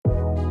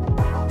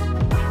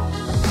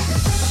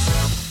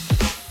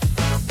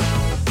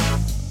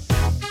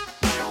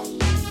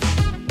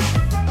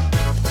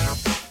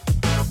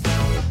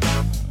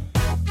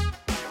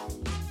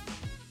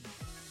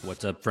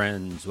What's up,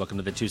 friends? Welcome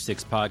to the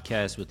 2-6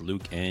 Podcast with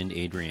Luke and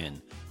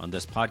Adrian. On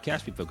this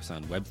podcast, we focus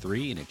on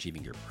Web3 and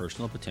achieving your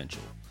personal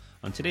potential.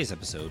 On today's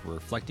episode, we're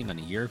reflecting on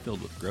a year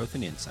filled with growth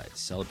and insights,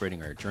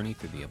 celebrating our journey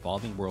through the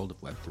evolving world of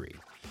Web3.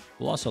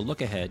 We'll also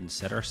look ahead and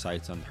set our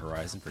sights on the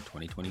horizon for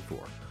 2024,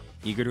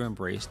 eager to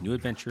embrace new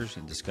adventures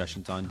and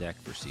discussions on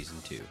deck for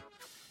Season 2.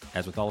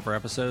 As with all of our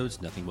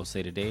episodes, nothing we'll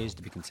say today is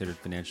to be considered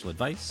financial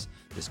advice.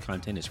 This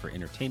content is for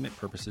entertainment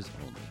purposes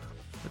only.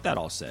 With that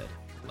all said,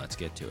 let's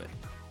get to it.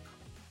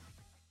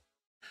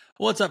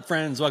 What's up,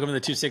 friends? Welcome to the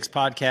 2-6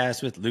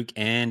 Podcast with Luke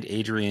and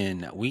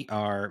Adrian. We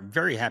are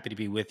very happy to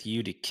be with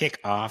you to kick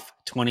off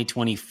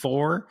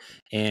 2024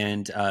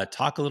 and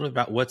talk a little bit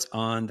about what's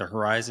on the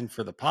horizon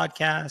for the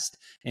podcast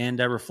and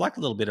reflect a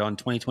little bit on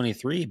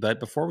 2023. But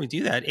before we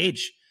do that,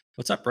 Age,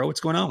 what's up, bro? What's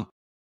going on?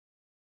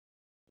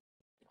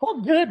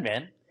 All good,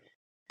 man.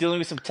 Dealing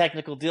with some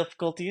technical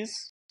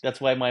difficulties. That's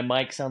why my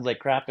mic sounds like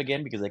crap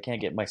again, because I can't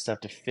get my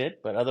stuff to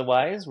fit. But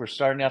otherwise, we're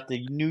starting off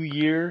the new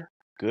year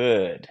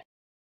good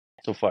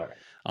so far.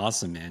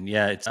 Awesome, man.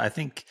 Yeah, I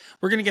think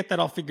we're going to get that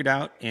all figured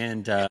out.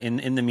 And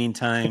in the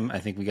meantime, I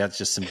think we got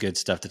just some good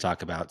stuff to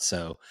talk about.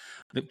 So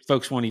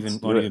folks won't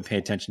even pay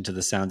attention to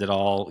the sound at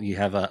all. You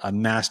have a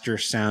master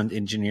sound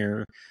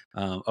engineer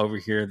over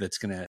here that's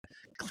going to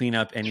clean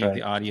up any of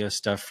the audio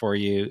stuff for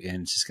you.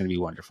 And it's just going to be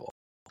wonderful.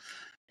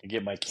 I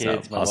get my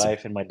kids, my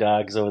wife, and my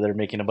dogs over there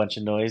making a bunch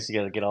of noise. You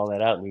got to get all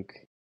that out, Luke.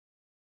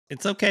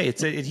 It's okay.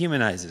 It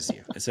humanizes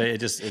you.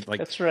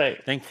 That's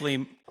right.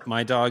 Thankfully,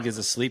 my dog is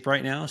asleep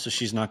right now, so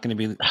she's not going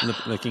to be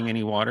licking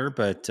any water.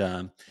 But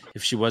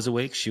if she was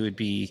awake, she would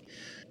be.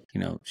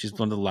 She's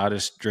one of the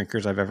loudest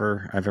drinkers I've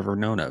ever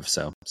known of.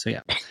 So yeah.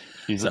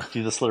 She's a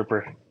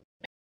slurper.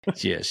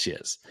 She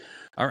is.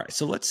 All right,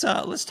 so let's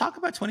talk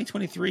about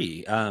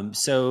 2023.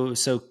 So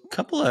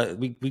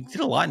we did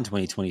a lot in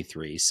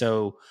 2023.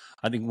 So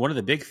I think one of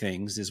the big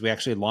things is we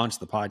actually launched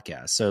the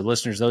podcast. So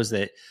listeners, those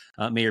that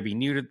may be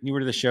newer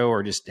to the show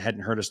or just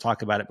hadn't heard us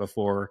talk about it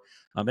before,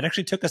 it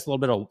actually took us a little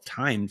bit of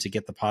time to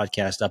get the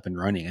podcast up and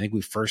running. I think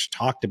we first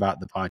talked about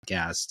the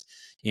podcast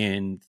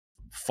in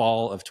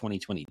fall of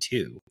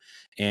 2022,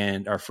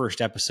 and our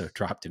first episode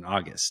dropped in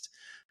August.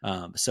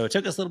 So it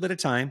took us a little bit of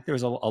time. There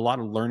was a lot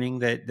of learning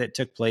that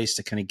took place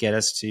to kind of get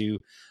us to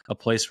a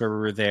place where we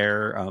were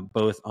there,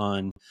 both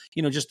on,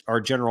 just our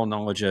general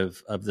knowledge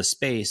of the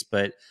space,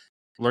 but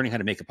learning how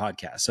to make a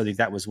podcast. So I think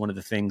that was one of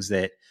the things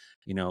that,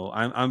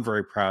 I'm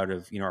very proud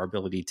of, our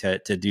ability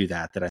to do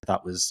that I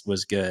thought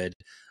was good.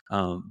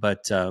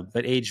 But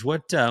Age,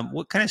 what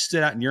kind of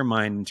stood out in your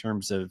mind in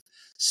terms of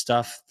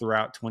stuff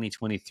throughout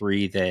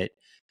 2023 that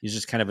is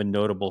just kind of a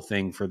notable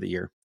thing for the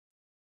year?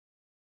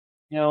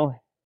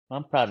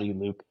 I'm proud of you,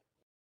 Luke.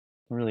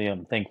 I really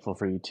am thankful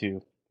for you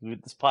too.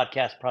 This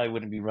podcast probably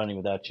wouldn't be running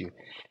without you.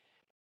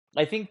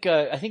 I think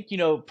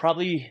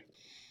probably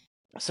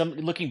some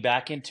looking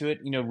back into it,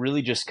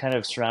 really just kind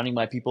of surrounding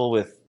my people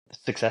with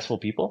successful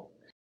people.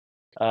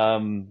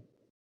 People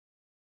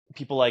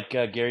like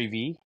Gary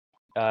Vee,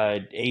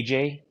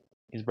 AJ,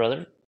 his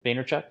brother,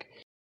 Vaynerchuk,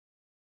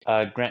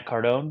 Grant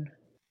Cardone,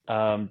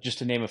 just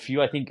to name a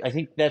few. I think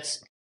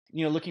that's,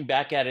 looking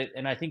back at it,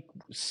 and I think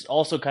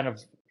also kind of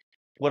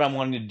what I'm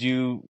wanting to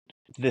do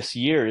this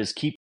year is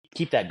keep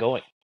that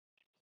going.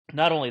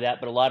 Not only that,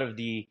 but a lot of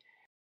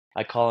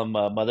I call them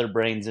mother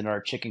brains in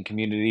our chicken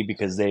community,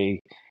 because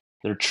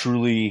they're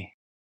truly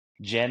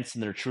gents,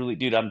 and they're truly,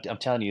 dude, I'm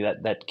telling you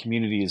that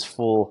community is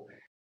full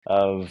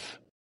of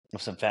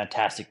some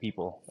fantastic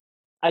people.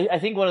 I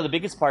think one of the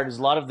biggest part is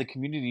a lot of the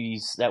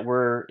communities that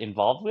we're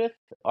involved with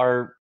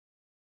are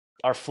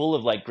full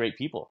of like great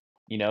people,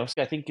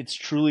 So I think it's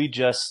truly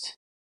just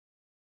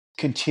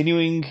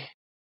continuing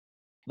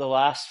the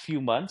last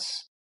few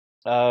months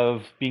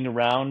of being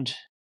around,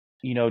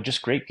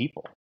 just great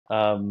people,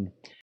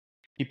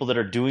 people that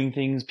are doing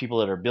things, people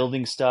that are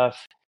building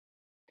stuff,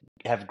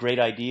 have great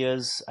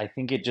ideas. I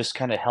think it just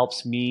kind of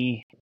helps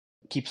me,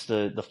 keeps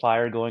the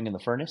fire going in the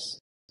furnace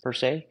per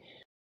se.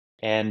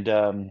 And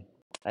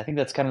I think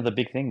that's kind of the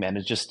big thing, man,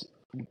 is just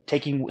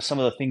taking some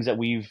of the things that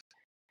we've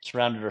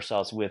surrounded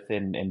ourselves with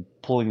and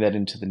pulling that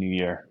into the new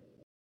year.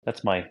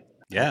 That's my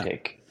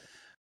take.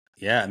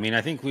 Yeah, I mean, I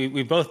think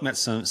we've both met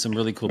some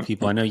really cool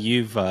people. I know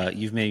you've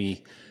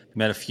maybe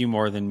met a few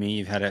more than me.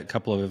 You've had a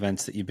couple of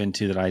events that you've been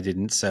to that I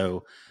didn't.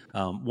 So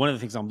one of the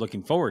things I'm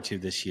looking forward to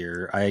this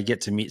year, I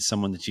get to meet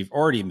someone that you've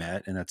already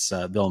met, and that's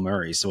Bill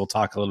Murray. So we'll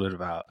talk a little bit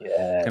about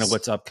kind of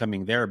what's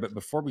upcoming there. But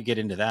before we get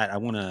into that, I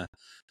want to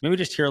maybe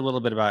just hear a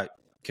little bit about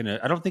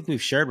I don't think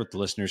we've shared with the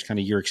listeners kind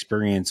of your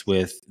experience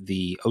with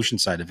the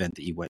Oceanside event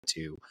that you went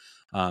to.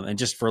 And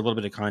just for a little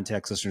bit of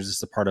context, listeners, this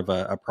is a part of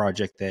a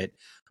project that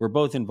we're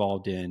both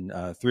involved in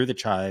through the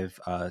Chive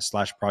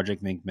 /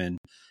 Project Minkman,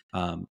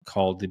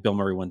 called the Bill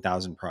Murray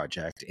 1000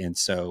 Project. And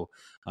so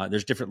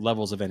there's different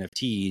levels of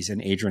NFTs,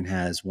 and Adrian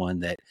has one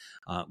that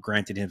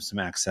granted him some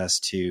access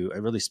to a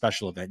really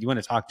special event. You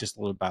want to talk just a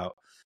little about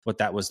what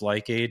that was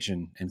like, Age,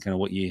 and kind of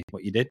what you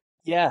did?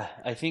 Yeah,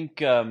 I think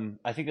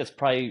that's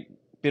probably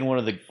been one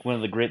of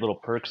the great little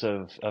perks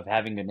of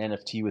having an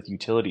NFT with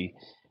utility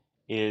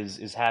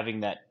is having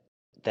that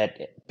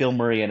that Bill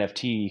Murray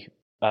NFT,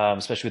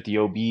 especially with the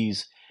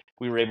OBs,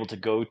 we were able to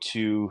go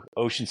to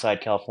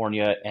Oceanside,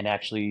 California, and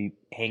actually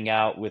hang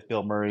out with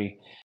Bill Murray.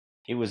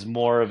 It was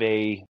more of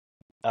a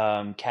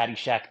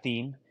Caddyshack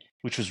theme,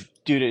 which was,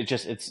 dude,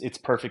 it's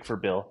perfect for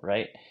Bill,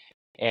 right?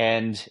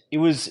 And it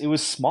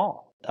was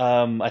small.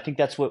 I think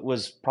that's what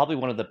was probably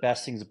one of the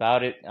best things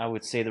about it. I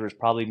would say there was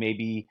probably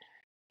maybe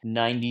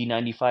 90,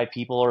 95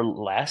 people or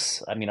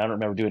less. I mean, I don't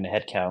remember doing a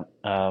head count.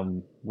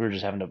 We were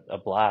just having a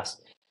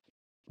blast.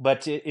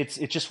 But it's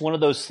just one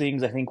of those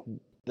things I think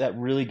that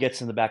really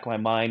gets in the back of my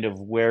mind of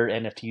where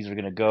NFTs are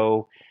going to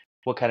go,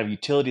 what kind of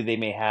utility they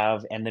may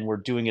have, and then we're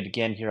doing it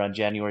again here on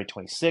January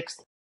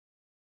 26th,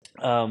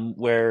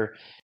 where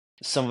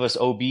some of us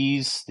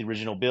OBs, the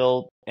original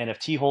Bill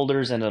NFT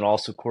holders, and then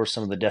also, of course,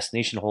 some of the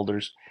destination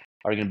holders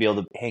are going to be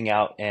able to hang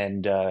out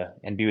and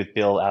be with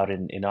Bill out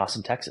in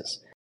Austin,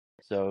 Texas.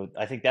 So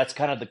I think that's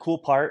kind of the cool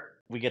part.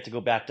 We get to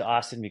go back to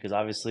Austin because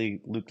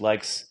obviously Luke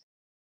likes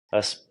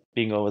us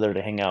being over there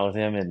to hang out with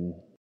him and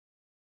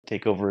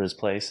take over his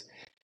place.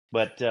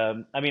 But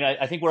I mean,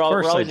 I think we're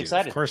always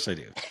excited. Of course I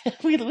do.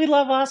 we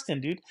love Austin,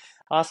 dude.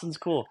 Austin's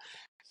cool.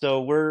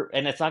 So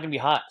and it's not gonna be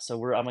hot.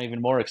 So I'm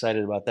even more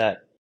excited about that.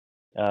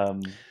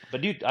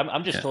 But dude,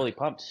 I'm just totally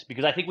pumped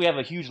because I think we have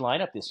a huge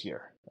lineup this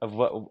year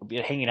of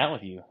hanging out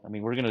with you. I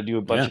mean, we're gonna do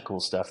a bunch of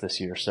cool stuff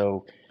this year.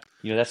 So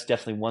that's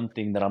definitely one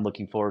thing that I'm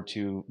looking forward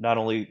to. Not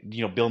only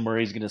Bill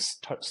Murray's gonna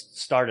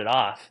start it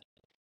off,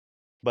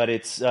 but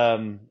it's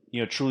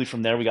truly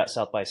from there we got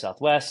South by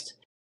Southwest,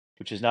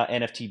 which is not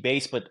NFT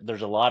based, but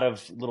there's a lot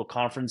of little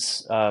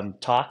conference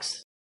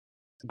talks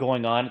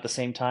going on at the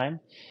same time.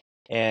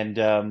 And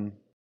then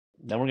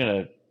we're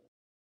going to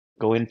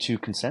go into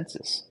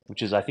Consensus,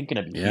 which is, I think,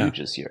 going to be huge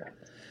this year.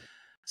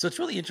 So it's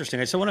really interesting.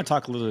 I just want to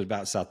talk a little bit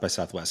about South by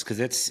Southwest because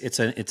it's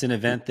an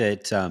event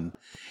that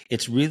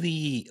it's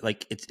really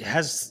like it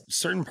has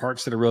certain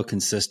parts that are real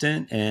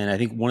consistent, and I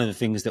think one of the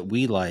things that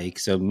we like,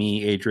 so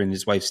me, Adrian,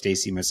 his wife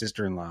Stacy, my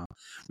sister-in-law,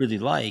 really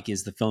like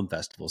is the film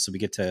festival. So we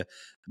get to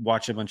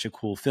watch a bunch of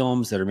cool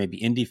films that are maybe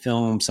indie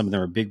films. Some of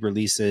them are big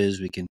releases.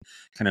 We can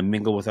kind of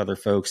mingle with other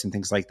folks and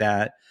things like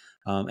that.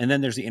 And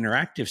then there's the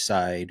interactive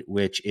side,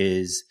 which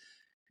is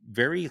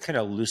very kind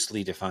of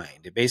loosely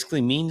defined. It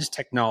basically means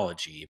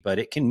technology, but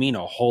it can mean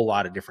a whole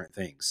lot of different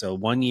things. So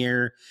one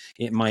year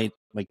it might,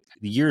 like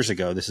years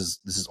ago, this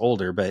is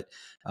older, but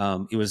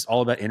it was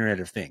all about Internet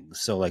of Things.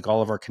 So like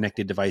all of our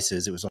connected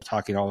devices, it was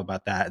talking all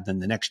about that. And then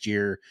the next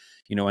year,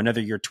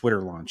 another year,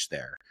 Twitter launched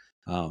there,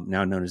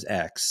 now known as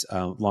X,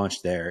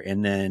 launched there.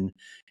 And then,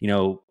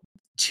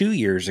 2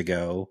 years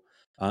ago,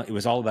 it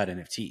was all about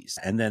NFTs.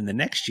 And then the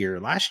next year,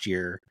 last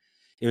year,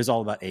 it was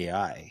all about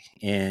AI.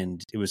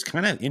 And it was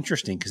kind of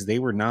interesting because they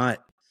were not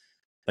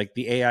like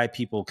the AI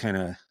people kind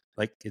of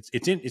like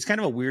it's kind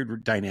of a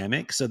weird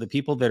dynamic. So the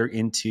people that are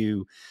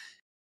into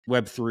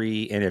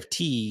Web3,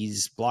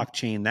 NFTs,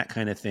 blockchain, that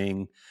kind of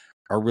thing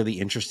are really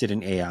interested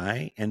in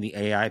AI. And the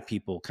AI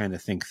people kind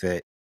of think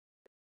that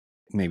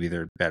maybe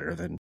they're better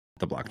than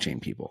the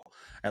blockchain people.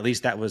 At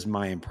least that was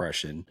my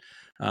impression.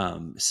 I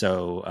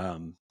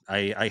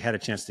had a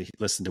chance to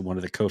listen to one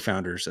of the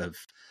co-founders of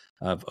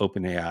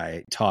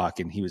OpenAI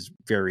talk, and he was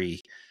very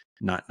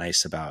not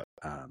nice about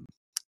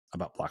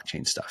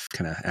blockchain stuff,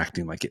 kind of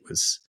acting like it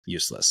was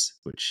useless,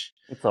 which,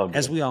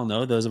 as we all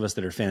know, those of us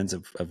that are fans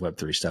of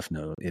Web3 stuff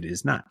know it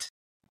is not.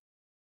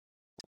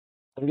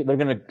 They're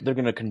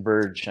gonna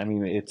converge. I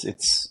mean,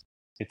 it's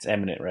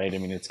imminent, right? I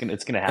mean, it's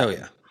gonna happen. Oh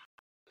yeah.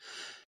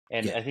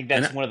 And I think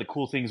that's one of the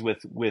cool things with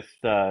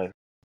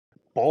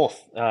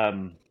both.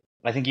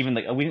 I think even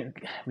like we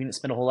didn't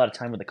spend a whole lot of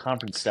time with the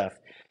conference stuff,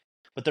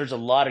 but there's a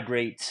lot of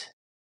great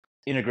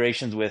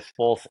integrations with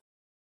both.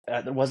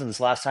 There wasn't this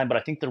last time, but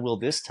I think there will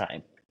this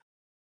time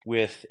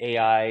with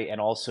AI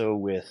and also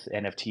with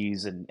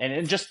NFTs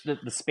and just the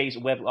space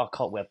web. I'll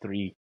call it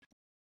Web3,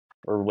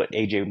 or what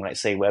AJ might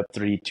say,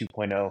 Web3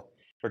 2.0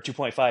 or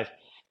 2.5.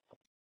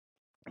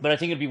 But I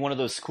think it'd be one of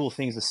those cool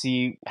things to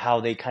see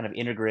how they kind of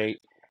integrate,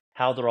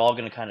 how they're all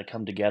going to kind of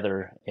come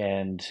together.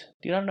 And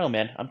dude, I don't know,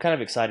 man. I'm kind of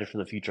excited for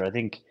the future. I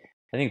think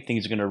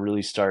things are going to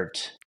really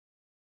start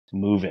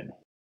moving.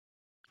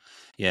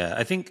 Yeah,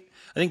 I think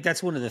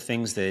that's one of the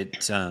things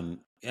that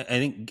I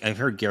think I've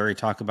heard Gary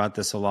talk about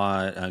this a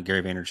lot,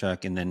 Gary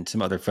Vaynerchuk, and then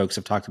some other folks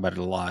have talked about it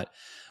a lot.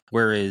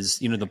 Whereas,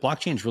 the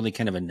blockchain is really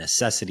kind of a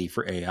necessity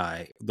for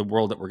AI, the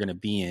world that we're going to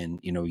be in,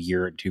 a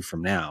year or two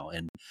from now.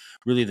 And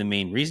really the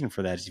main reason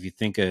for that is if you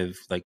think of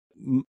like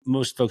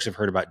most folks have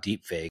heard about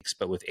deep fakes,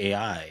 but with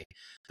AI,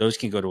 those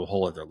can go to a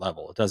whole other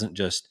level. It doesn't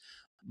just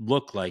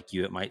look like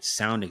you. It might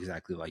sound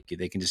exactly like you.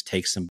 They can just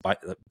take some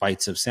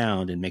bytes of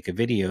sound and make a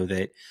video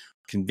that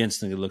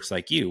convincingly looks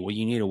like you. Well,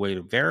 you need a way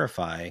to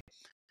verify,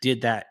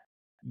 did that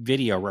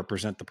video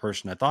represent the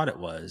person I thought it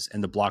was?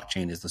 And the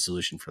blockchain is the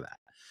solution for that.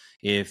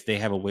 If they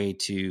have a way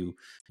to,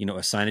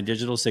 assign a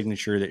digital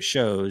signature that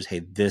shows, hey,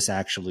 this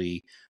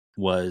actually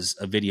was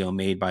a video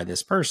made by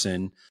this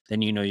person,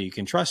 then you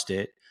can trust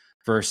it,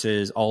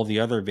 versus all the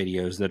other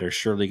videos that are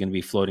surely going to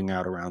be floating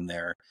out around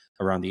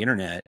the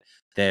internet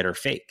that are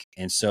fake.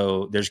 And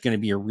so there's going to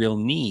be a real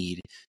need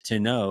to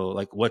know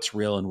like what's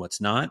real and what's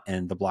not.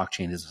 And the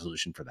blockchain is a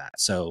solution for that.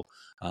 So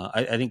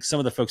I think some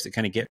of the folks that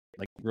kind of get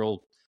like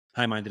real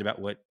high-minded about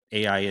what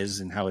AI is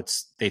and how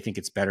they think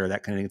it's better,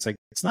 that kind of thing. It's like,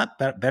 it's not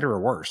better or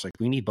worse. Like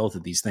we need both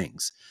of these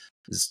things.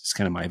 It's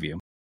kind of my view.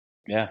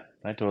 Yeah,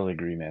 I totally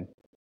agree, man.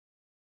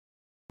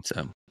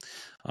 So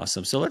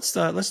awesome. So let's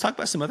talk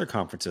about some other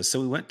conferences.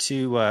 So we went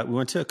to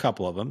a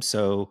couple of them.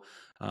 So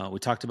we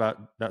talked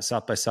about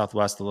South by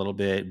Southwest a little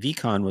bit.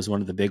 VCon was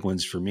one of the big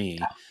ones for me,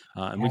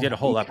 and we did a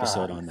whole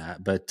episode on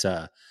that. But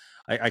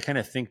I kind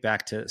of think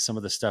back to some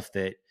of the stuff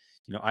that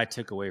I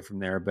took away from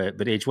there.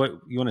 But Age, what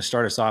you want to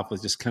start us off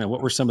with? Just kind of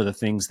what were some of the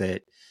things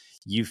that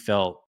you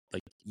felt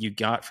like you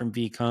got from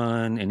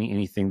VCon?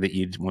 Anything that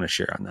you'd want to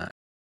share on that?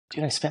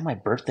 Dude, I spent my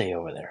birthday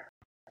over there.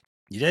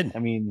 You did? I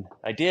mean,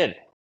 I did.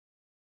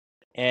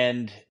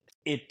 And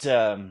it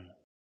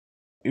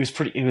was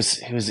pretty. It was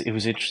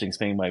interesting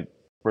spending my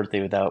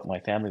birthday without my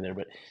family there.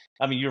 But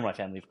I mean, you're my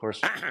family, of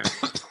course.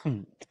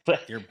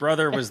 But your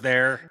brother was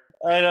there.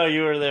 I know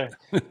you were there.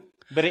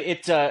 But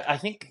I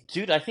think,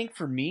 dude. I think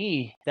for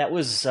me, that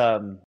was. I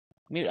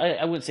mean,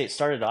 I wouldn't say it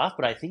started off,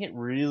 but I think it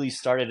really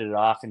started it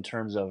off in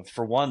terms of,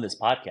 for one, this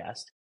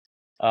podcast.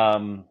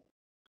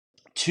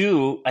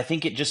 Two, I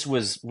think it just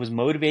was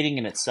motivating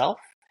in itself.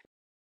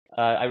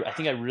 I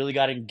think I really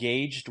got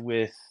engaged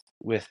with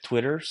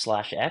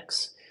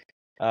Twitter/X,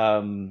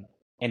 and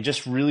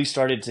just really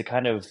started to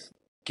kind of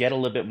get a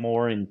little bit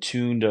more in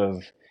tune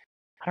of,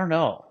 I don't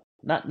know,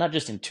 not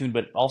just in tune,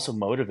 but also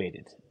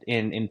motivated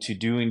into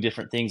doing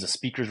different things. The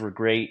speakers were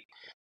great,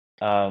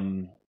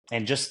 and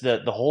just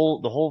the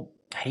whole.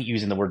 I hate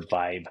using the word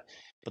vibe,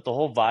 but the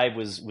whole vibe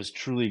was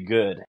truly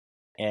good,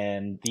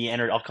 and the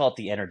energy. I'll call it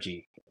the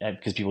energy,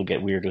 because people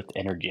get weird with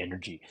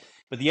energy,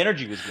 but the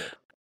energy was good.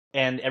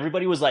 And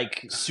everybody was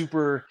like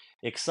super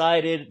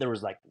excited. There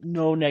was like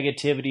no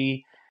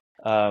negativity.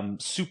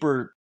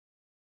 Super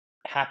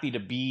happy to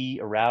be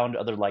around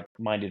other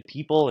like-minded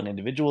people and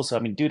individuals. So I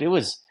mean, dude, it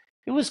was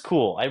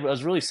cool. I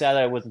was really sad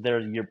that I wasn't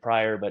there the year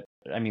prior, but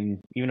I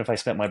mean, even if I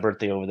spent my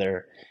birthday over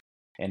there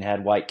and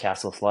had White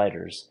Castle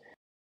sliders,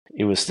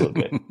 it was still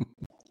good.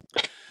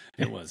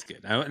 It was good,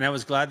 and I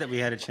was glad that we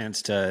had a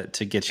chance to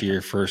get you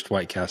your first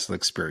White Castle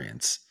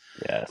experience.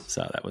 Yeah.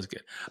 So that was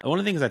good. One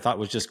of the things I thought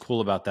was just cool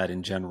about that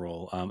in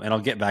general, and I'll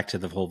get back to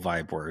the whole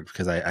vibe word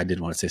because I did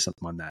want to say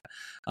something on that.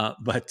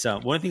 But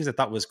one of the things I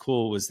thought was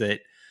cool was that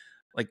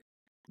like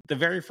the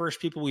very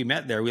first people we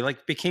met there, we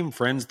like became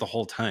friends the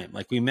whole time.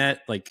 Like we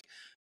met like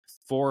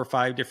 4 or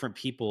 5 different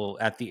people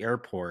at the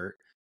airport,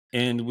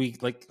 and we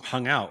like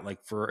hung out like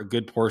for a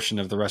good portion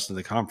of the rest of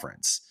the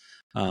conference.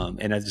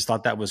 And I just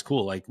thought that was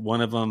cool. Like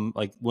one of them,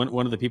 like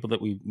one of the people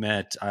that we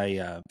met,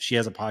 she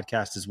has a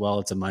podcast as well.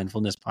 It's a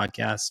mindfulness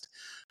podcast.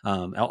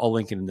 I'll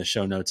link it in the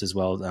show notes as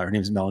well. Her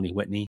name's Melanie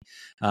Whitney.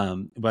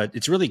 But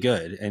it's really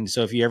good. And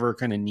so if you ever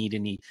kind of need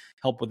any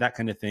help with that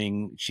kind of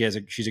thing, she's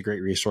a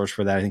great resource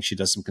for that. I think she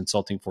does some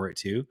consulting for it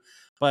too.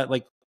 But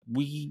like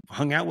we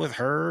hung out with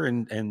her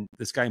and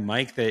this guy,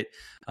 Mike, that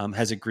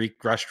has a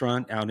Greek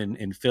restaurant out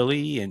in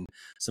Philly, and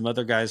some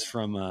other guys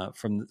from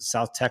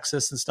South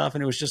Texas and stuff.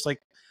 And it was just like,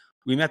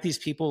 we met these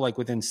people like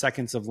within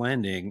seconds of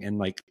landing, and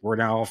like we're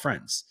now all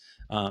friends.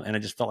 And I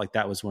just felt like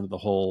that was one of the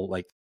whole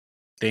like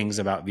things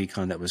about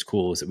VCon that was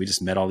cool, is that we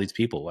just met all these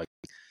people. Like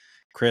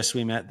Chris,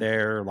 we met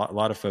there, a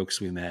lot of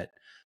folks we met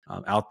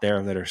out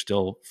there that are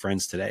still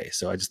friends today.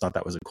 So I just thought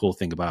that was a cool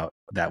thing about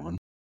that one.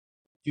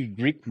 Dude,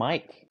 Greek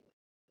Mike,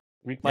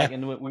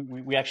 and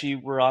we actually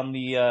were on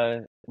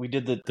the we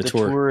did the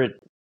tour at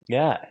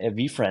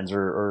VFriends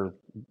or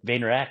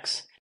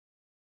VaynerX.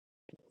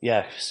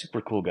 Yeah, super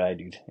cool guy,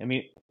 dude. I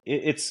mean,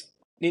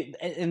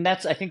 and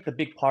that's, I think, the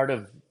big part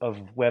of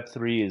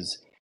Web3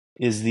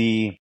 is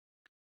the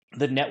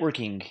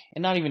networking,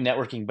 and not even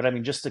networking, but I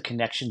mean just the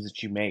connections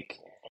that you make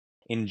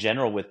in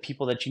general with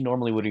people that you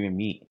normally wouldn't even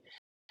meet.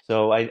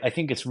 So I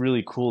think it's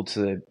really cool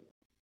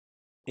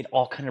it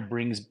all kind of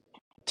brings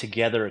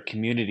together a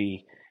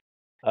community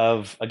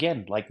of,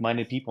 again,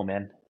 like-minded people,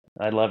 man.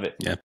 I love it.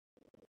 Yeah,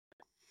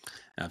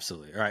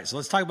 absolutely. All right, so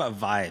let's talk about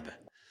vibe.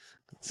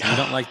 So you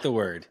don't like the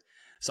word.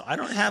 So I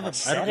don't have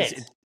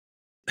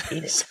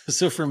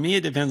So for me,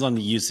 it depends on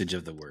the usage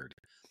of the word.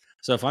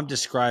 So if I'm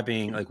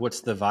describing like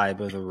what's the vibe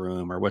of the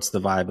room or what's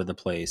the vibe of the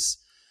place,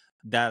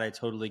 that I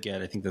totally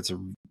get. I think that's a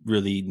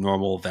really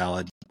normal,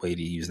 valid way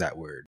to use that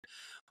word.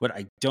 What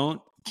I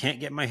can't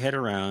get my head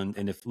around,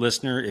 and if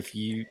listeners,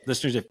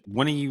 if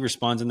one of you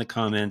responds in the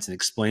comments and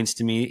explains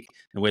to me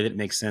in a way that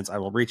makes sense, I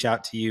will reach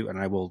out to you and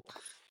I will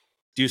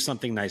do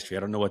something nice for you.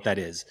 I don't know what that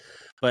is,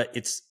 but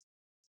it's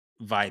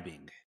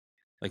vibing.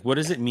 Like, what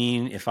does it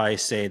mean if I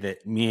say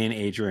that me and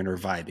Adrian are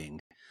vibing?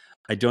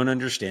 I don't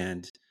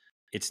understand.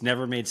 It's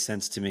never made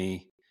sense to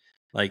me.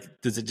 Like,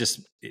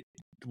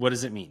 what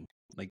does it mean?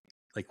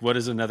 Like what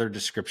is another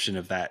description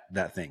of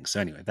that thing? So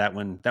anyway, that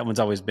one's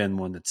always been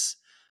one that's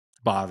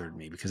bothered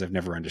me because I've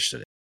never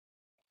understood it.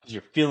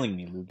 You're feeling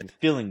me, Luke. You're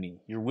feeling me.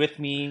 You're with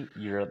me.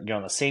 You're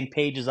on the same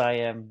page as I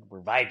am.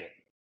 We're vibing.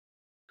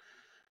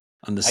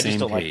 On the same page. I just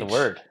don't like the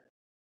word.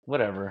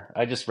 whatever.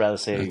 I just rather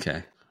say,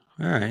 Okay.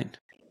 All right.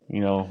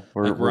 we're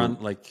Like we're on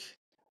like.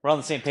 we're on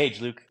the same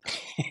page, Luke.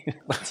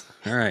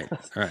 All right. All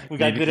right. We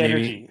got good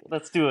energy.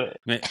 Let's do it.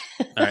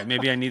 All right.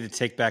 Maybe I need to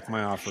take back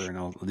my offer, and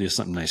I'll do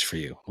something nice for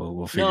you.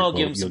 We'll figure. No,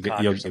 give him some cock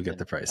or You'll something. get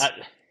the price.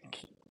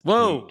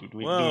 Whoa! Do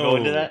we go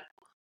into that?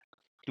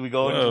 Do we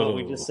go into what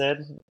we just said?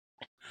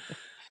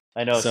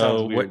 I know it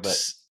sounds weird,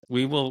 but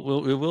we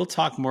will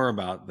talk more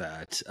about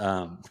that.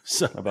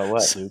 About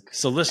what, Luke?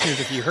 So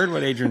listeners, if you heard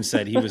what Adrian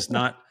said, he was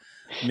not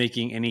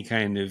making any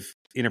kind of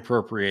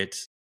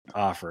inappropriate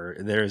offer.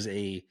 There's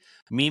a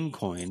meme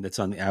coin that's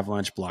on the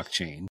Avalanche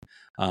blockchain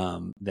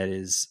that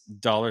is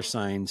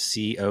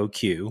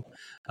 $COQ,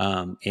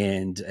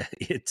 and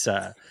it's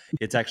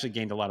actually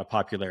gained a lot of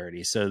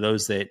popularity. So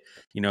those that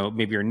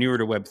maybe are newer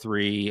to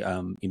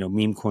Web3,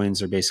 meme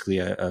coins are basically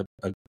a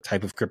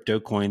type of crypto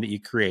coin that you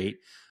create.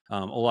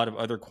 A lot of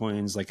other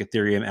coins like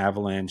Ethereum,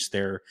 Avalanche,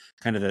 they're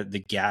kind of the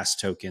gas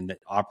token that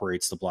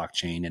operates the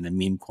blockchain, and a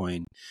meme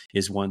coin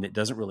is one that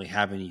doesn't really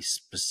have any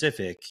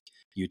specific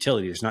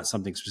utility. There's not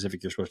something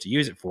specific you're supposed to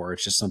use it for.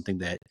 It's just something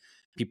that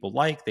people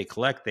like, they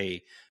collect,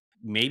 they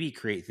maybe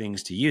create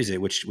things to use it,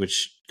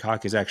 which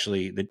Cock is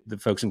actually, the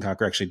folks in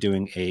Cock are actually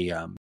doing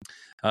a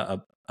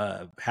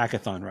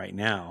hackathon right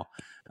now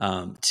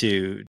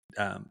to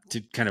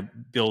kind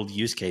of build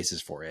use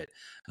cases for it.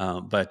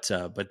 But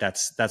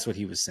that's what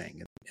he was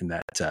saying in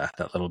that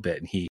little bit.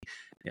 And he,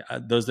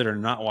 those that are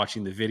not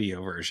watching the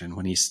video version,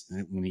 when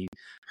he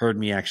heard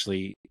me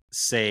actually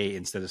say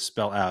instead of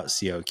spell out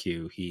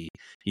COQ, he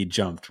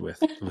jumped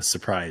with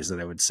surprise that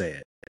I would say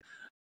it.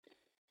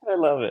 I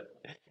love it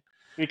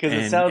because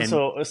it sounds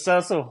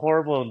so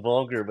horrible and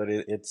vulgar, but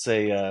it's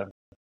I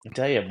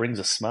tell you, it brings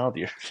a smile to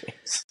your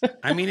face.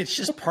 I mean, it's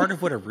just part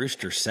of what a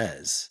rooster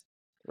says,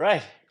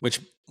 right?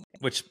 Which,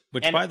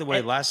 by the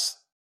way,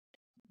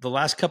 the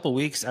last couple of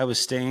weeks, I was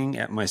staying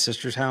at my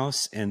sister's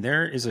house, and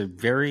there is a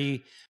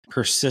very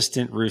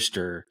persistent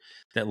rooster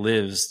that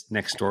lives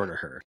next door to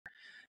her,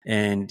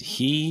 and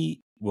he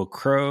will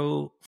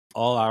crow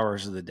all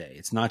hours of the day.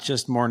 It's not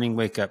just morning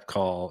wake up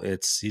call.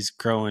 He's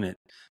crowing at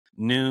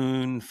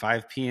noon,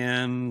 5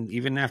 p.m.,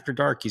 even after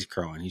dark. He's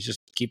crowing. He's just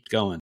keep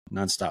going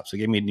nonstop. So it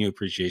gave me a new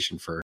appreciation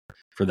for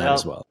that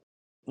as well.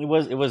 It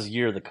was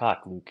Year of the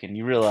Cock, Luke, and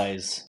you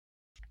realize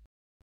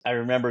I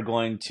remember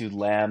going to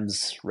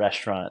Lamb's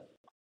restaurant,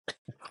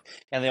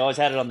 and they always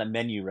had it on the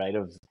menu, right,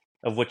 of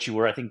what you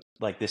were. I think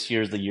like this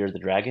year is the Year of the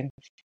Dragon,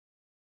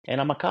 and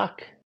I'm a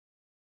cock.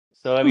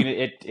 So I mean,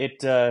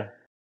 it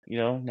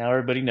now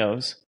everybody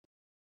knows,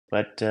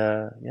 but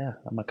yeah,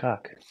 I'm a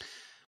cock.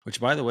 Which,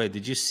 by the way,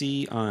 did you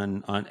see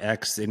on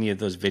X any of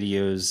those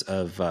videos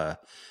of I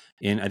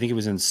think it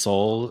was in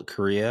Seoul,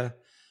 Korea?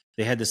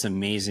 They had this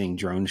amazing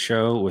drone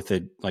show with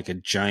a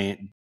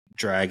giant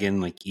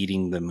dragon like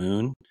eating the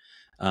moon.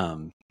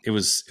 It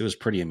was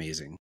pretty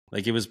amazing.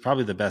 Like, it was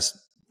probably the best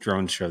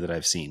drone show that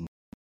I've seen.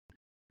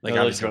 Like,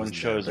 those drone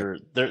shows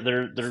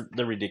they're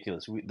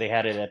ridiculous. They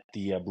had it at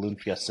the Balloon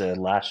Fiesta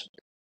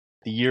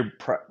the year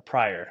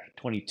prior,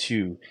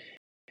 22,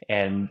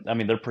 and I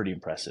mean they're pretty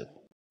impressive.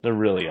 They're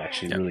really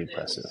really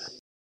impressive.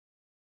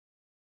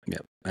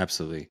 Yep,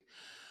 absolutely.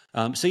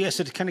 So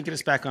to kind of get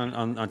us back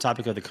on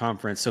topic of the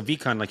conference, so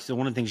VCon,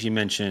 one of the things you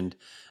mentioned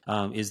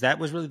is that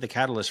was really the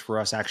catalyst for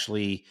us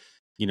actually,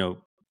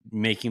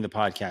 making the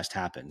podcast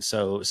happen.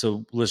 So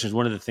listeners,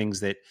 one of the things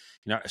that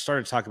I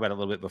started to talk about a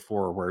little bit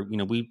before, where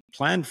we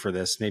planned for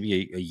this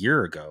maybe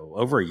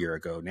over a year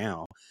ago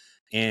now,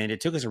 and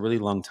it took us a really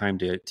long time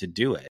to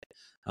do it.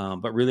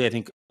 But really, I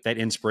think that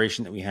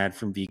inspiration that we had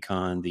from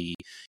VCon,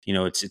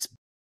 it's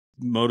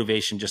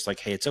motivation, just like,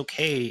 hey, it's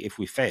okay if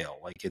we fail.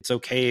 Like, it's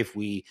okay if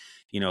we,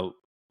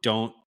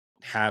 don't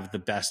have the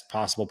best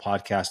possible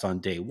podcast on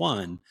day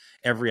one.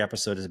 Every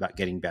episode is about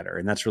getting better.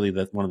 And that's really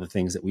one of the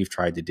things that we've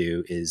tried to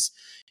do is,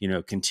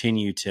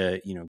 continue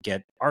to,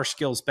 get our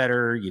skills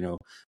better,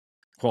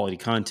 quality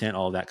content,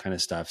 all that kind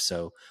of stuff.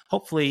 So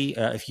hopefully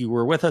if you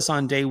were with us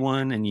on day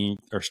one and you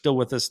are still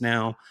with us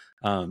now,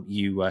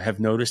 you have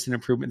noticed an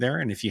improvement there.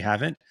 And if you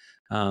haven't,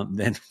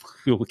 then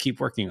we will keep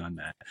working on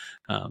that.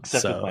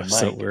 So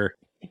we're,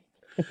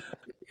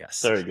 yes.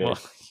 Sorry, good. Well,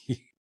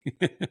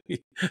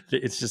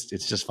 it's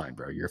just fine,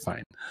 bro. You're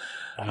fine.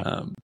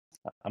 I'm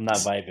not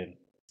vibing.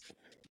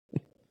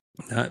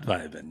 Not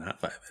vibing.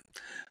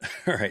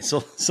 All right.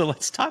 So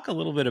let's talk a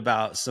little bit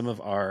about some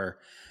of our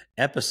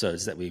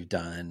episodes that we've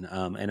done.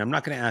 And I'm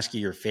not going to ask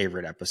you your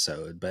favorite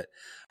episode, but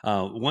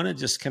want to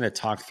just kind of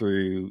talk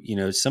through,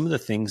 some of the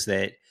things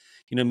that,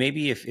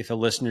 maybe if a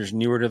listener's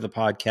newer to the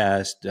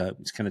podcast,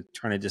 is kind of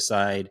trying to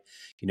decide,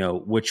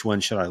 which one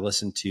should I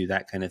listen to,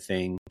 that kind of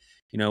thing.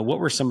 What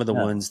were some of the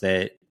ones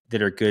that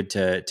are good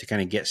to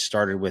kind of get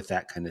started with,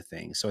 that kind of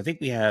thing. So I think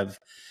we have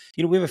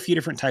a few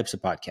different types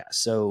of podcasts.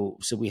 So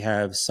we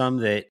have some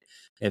that,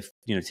 if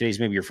today's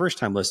maybe your first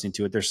time listening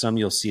to it, there's some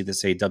you'll see that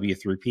say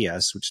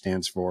W3PS, which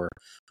stands for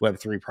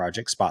Web3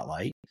 Project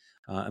Spotlight.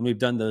 And we've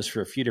done those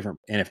for a few different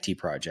NFT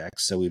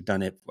projects. So we've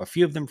done a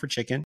few of them for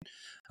Chicken.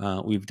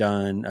 We've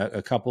done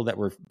a couple that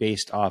were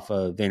based off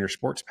of Vayner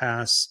Sports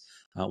Pass.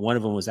 One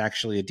of them was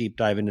actually a deep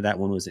dive into that.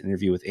 One was an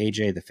interview with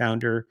AJ, the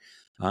founder.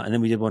 And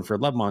then we did one for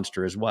Love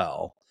Monster as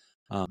well.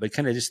 But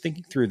kind of just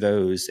thinking through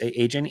those,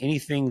 AJ,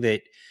 anything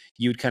that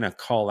you would kind of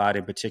call out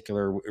in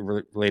particular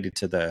related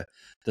to the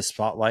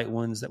spotlight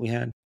ones that we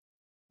had?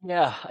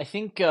 Yeah, I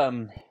think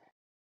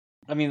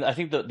I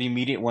think the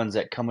immediate ones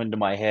that come into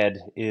my head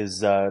is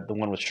the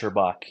one with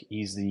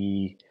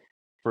Sherbak.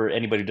 For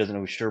anybody who doesn't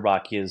know who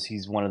Sherbak is,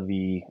 he's one of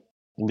the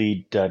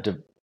lead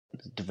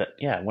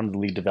one of the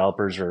lead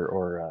developers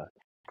or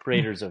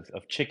creators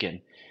of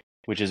Chicken,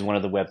 which is one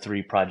of the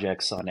Web3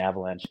 projects on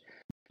Avalanche.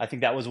 I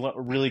think that was a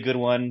really good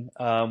one.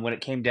 When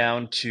it came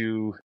down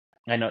to,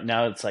 I know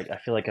now it's like I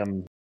feel like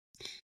I'm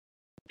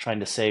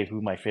trying to say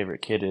who my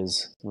favorite kid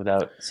is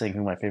without saying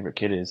who my favorite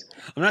kid is.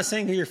 I'm not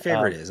saying who your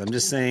favorite is. I'm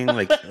just saying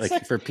like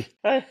for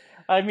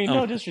I mean,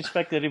 no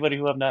disrespect to anybody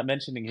who I'm not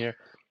mentioning here,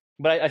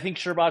 but I think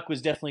Sherbak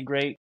was definitely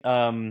great.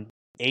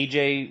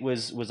 AJ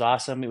was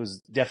awesome. It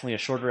was definitely a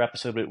shorter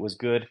episode, but it was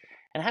good.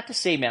 And I have to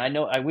say, man,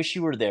 I wish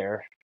you were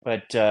there,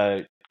 but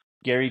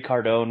Gary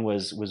Cardone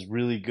was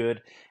really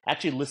good.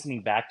 Actually,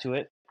 listening back to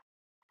it,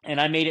 and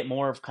I made it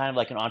more of kind of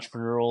like an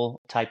entrepreneurial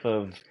type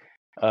of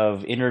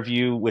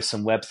interview with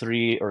some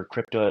Web3 or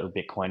crypto or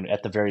Bitcoin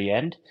at the very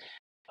end.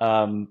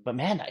 But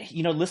man,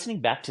 listening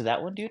back to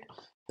that one, dude,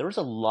 there was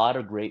a lot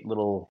of great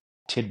little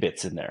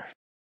tidbits in there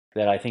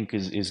that I think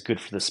is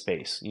good for the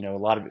space. A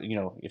lot of,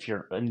 if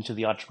you're into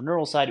the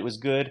entrepreneurial side, it was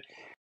good.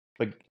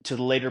 But to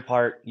the later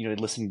part,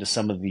 listening to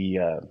some of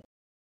the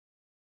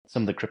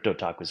crypto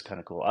talk was kind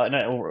of cool. And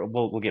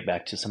we'll get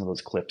back to some of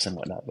those clips and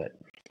whatnot. But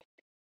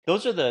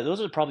those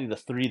are probably the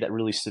three that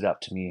really stood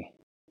out to me.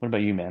 What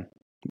about you, man?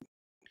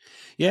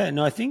 Yeah,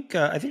 no, I think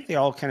they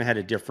all kind of had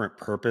a different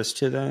purpose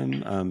to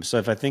them. So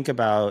if I think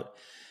about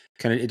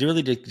it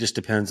really just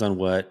depends on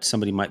what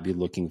somebody might be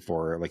looking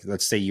for. Like,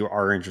 let's say you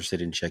are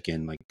interested in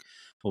chicken. Like,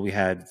 well, we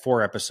had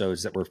 4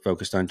 episodes that were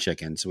focused on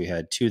chicken. So we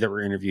had 2 that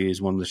were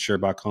interviews, one with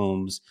Sherbak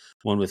Holmes,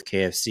 one with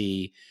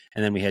KFC,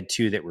 and then we had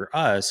 2 that were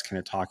us kind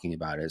of talking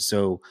about it.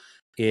 So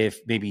if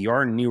maybe you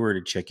are newer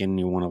to chicken and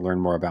you want to learn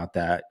more about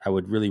that, I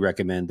would really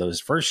recommend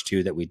those first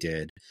 2 that we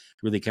did,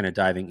 really kind of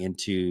diving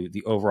into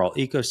the overall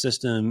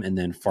ecosystem and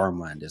then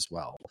farmland as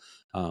well,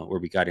 where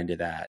we got into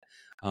that.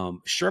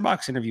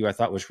 Sherbak's interview I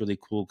thought was really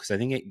cool because I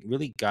think it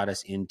really got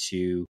us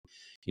into,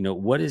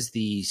 what is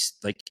he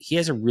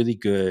has a really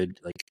good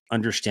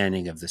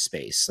understanding of the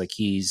space. Like,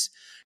 he's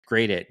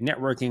great at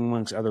networking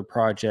amongst other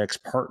projects,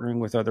 partnering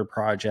with other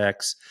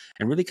projects,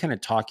 and really kind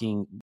of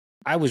talking.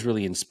 I was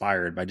really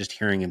inspired by just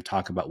hearing him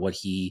talk about what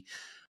he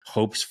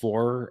hopes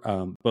for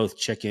both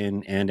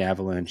Chicken and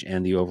Avalanche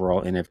and the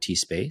overall NFT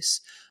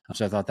space.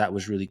 So I thought that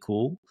was really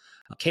cool.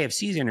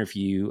 KFC's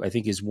interview, I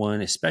think, is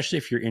one, especially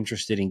if you're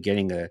interested in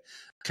getting a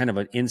kind of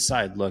an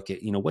inside look at,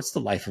 what's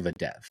the life of a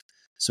dev.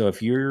 So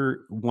if you're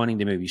wanting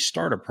to maybe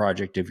start a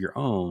project of your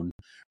own,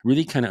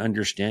 really kind of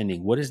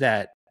understanding what is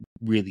that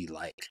really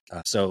like.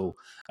 So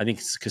I think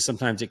because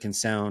sometimes it can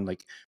sound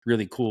like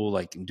really cool,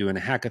 like I'm doing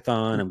a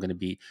hackathon, I'm going to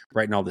be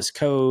writing all this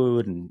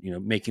code and,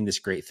 making this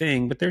great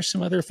thing. But there's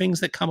some other things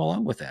that come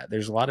along with that.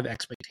 There's a lot of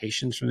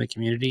expectations from the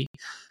community.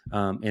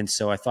 And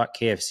so I thought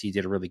KFC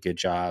did a really good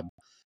job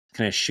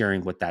kind of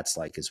sharing what that's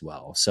like as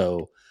well.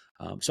 So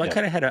I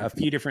kind of had a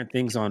few different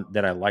things on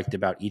that I liked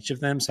about each of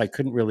them. So I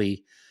couldn't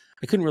really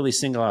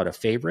single out a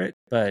favorite,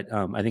 but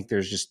I think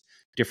there's just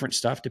different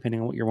stuff depending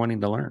on what you're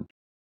wanting to learn.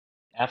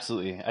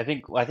 Absolutely. I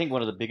think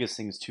one of the biggest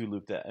things too,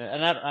 Luke,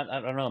 and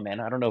I don't know, man.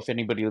 I don't know if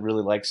anybody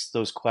really likes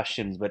those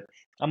questions, but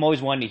I'm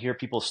always wanting to hear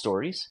people's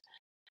stories.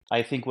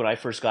 I think when I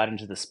first got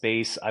into the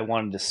space, I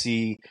wanted to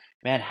see,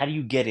 man, how do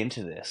you get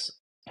into this?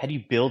 How do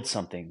you build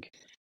something?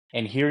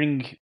 And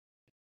hearing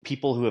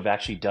people who have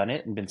actually done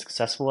it and been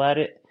successful at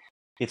it,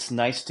 it's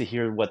nice to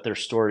hear what their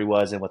story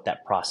was and what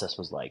that process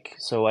was like.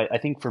 So I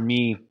think for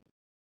me,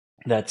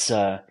 that's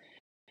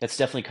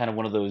definitely kind of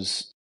one of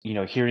those,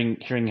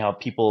 hearing how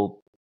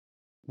people,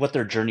 what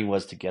their journey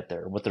was to get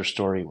there, what their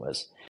story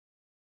was.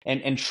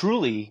 And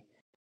truly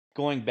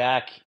going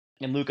back,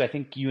 and Luke, I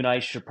think you and I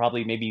should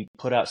probably maybe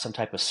put out some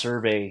type of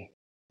survey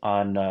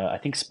on, I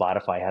think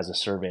Spotify has a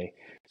survey.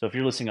 So if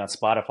you're listening on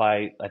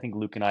Spotify, I think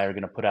Luke and I are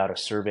going to put out a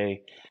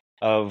survey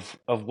of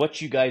what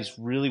you guys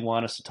really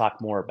want us to talk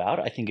more about.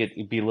 I think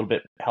it'd be a little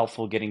bit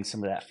helpful getting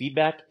some of that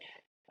feedback.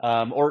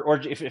 Or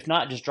if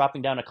not, just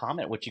dropping down a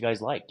comment what you guys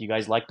like. Do you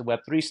guys like the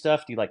Web3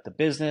 stuff? Do you like the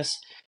business?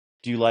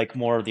 Do you like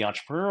more of the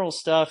entrepreneurial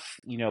stuff?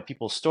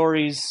 People's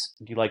stories?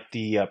 Do you like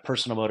the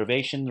personal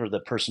motivation or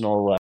the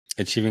personal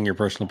achieving your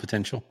personal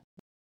potential?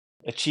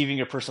 Achieving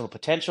your personal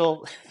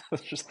potential.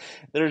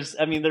 there's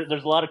a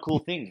lot of cool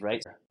things,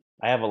 right?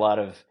 I have a lot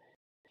of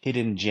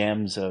hidden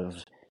gems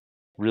of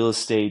real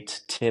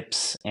estate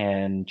tips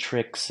and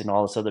tricks and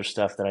all this other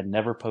stuff that I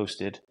never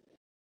posted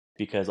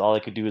because all I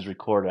could do is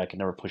record it. I could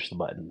never push the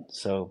button.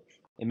 So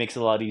it makes it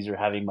a lot easier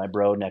having my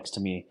bro next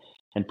to me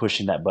and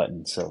pushing that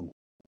button. So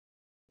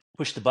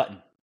push the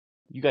button.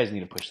 You guys need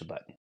to push the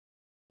button.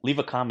 Leave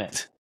a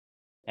comment.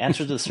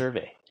 Answer the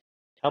survey.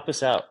 Help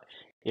us out.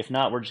 If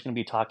not, we're just going to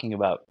be talking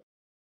about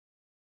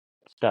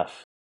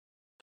stuff.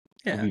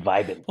 We'll Yeah. be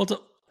vibing.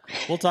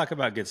 We'll talk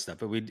about good stuff,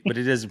 but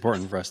it is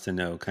important for us to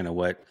know kind of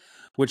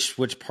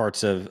which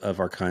parts of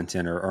our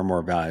content are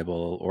more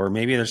valuable, or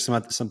maybe there's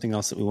something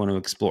else that we want to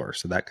explore.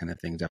 So that kind of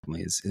thing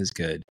definitely is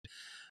good.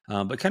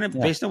 But kind of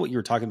based on what you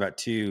were talking about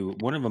too,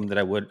 one of them that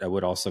I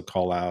would also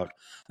call out,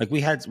 like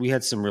we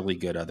had some really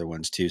good other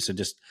ones too. So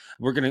just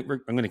I'm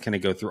gonna kind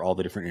of go through all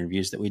the different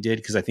interviews that we did,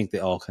 because I think they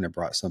all kind of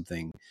brought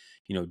something,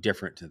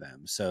 different to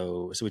them.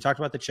 So we talked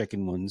about the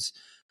chicken ones.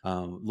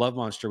 Love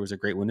Monster was a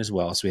great one as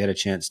well. So we had a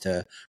chance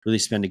to really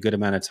spend a good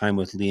amount of time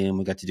with Liam.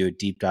 We got to do a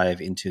deep dive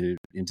into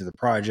the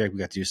project. We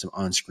got to do some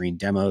on-screen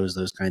demos,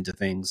 those kinds of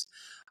things.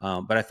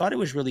 But I thought it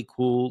was really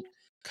cool,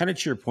 kind of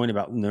to your point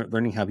about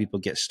learning how people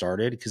get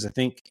started, because I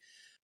think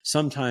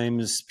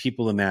sometimes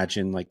people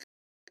imagine like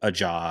a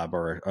job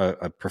or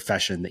a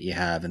profession that you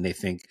have, and they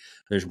think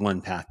there's one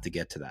path to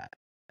get to that.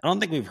 I don't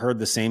think we've heard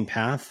the same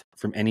path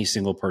from any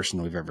single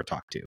person we've ever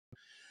talked to.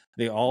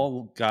 They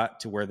all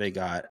got to where they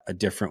got a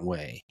different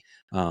way.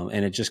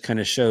 And it just kind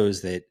of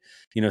shows that,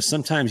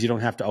 sometimes you don't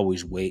have to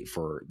always wait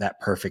for that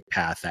perfect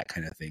path, that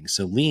kind of thing.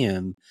 So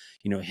Liam,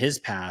 his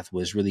path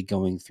was really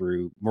going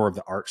through more of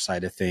the art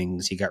side of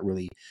things. He got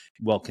really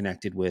well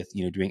connected with,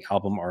 doing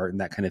album art and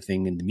that kind of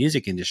thing in the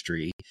music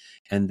industry,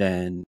 and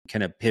then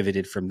kind of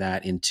pivoted from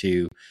that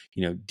into,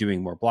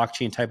 doing more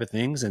blockchain type of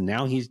things. And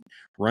now he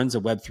runs a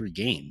Web3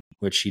 game,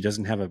 which he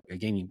doesn't have a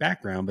gaming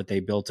background, but they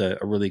built a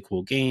really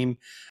cool game.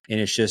 And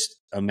it's just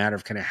a matter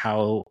of kind of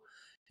how,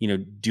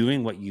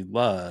 doing what you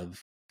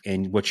love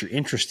and what you're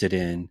interested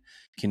in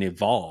can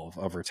evolve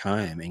over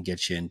time and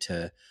get you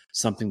into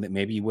something that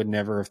maybe you would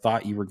never have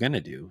thought you were going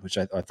to do, which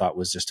I thought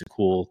was just a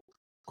cool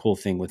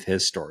thing with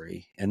his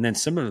story. And then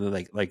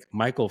similarly, like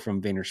Michael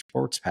from Vayner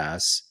Sports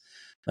Pass,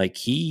 like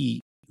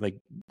he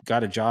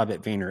got a job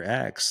at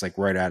VaynerX, like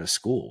right out of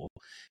school,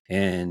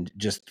 and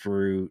just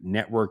through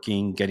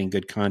networking, getting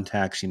good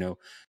contacts,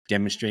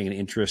 demonstrating an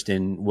interest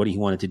in what he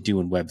wanted to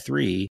do in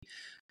Web3,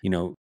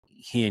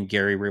 he and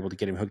Gary were able to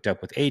get him hooked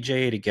up with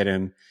AJ to get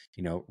him,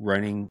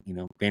 running,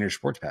 Vayner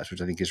Sports Pass, which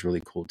I think is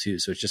really cool too.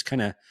 So it's just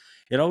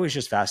it always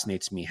just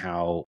fascinates me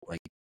how like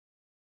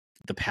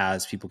the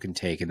paths people can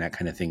take and that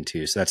kind of thing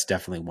too. So that's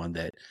definitely one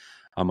that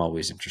I'm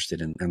always interested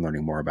in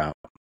learning more about.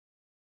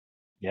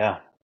 Yeah,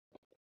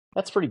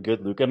 that's pretty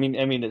good, Luke. I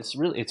mean, it's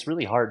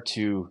really hard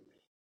to.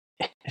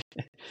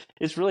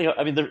 It's really.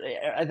 I mean,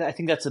 I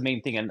think that's the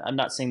main thing, and I'm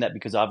not saying that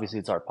because obviously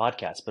it's our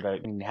podcast, but I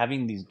mean,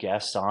 having these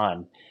guests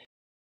on,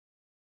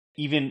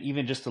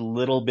 even just a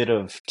little bit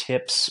of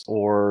tips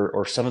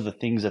or some of the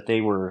things that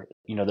they were,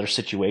 their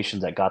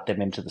situations that got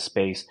them into the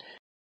space.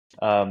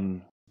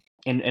 And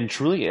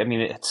truly, I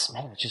mean, it's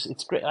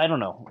great. I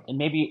don't know. And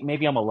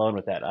maybe I'm alone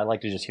with that. I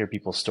like to just hear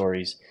people's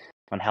stories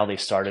on how they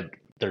started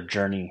their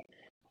journey.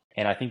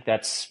 And I think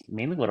that's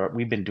mainly what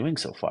we've been doing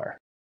so far.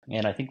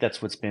 And I think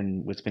that's what's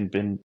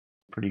been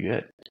pretty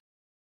good.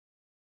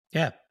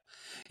 Yeah.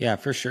 Yeah,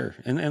 for sure.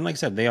 And like I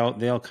said, they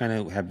all kind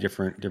of have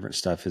different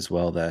stuff as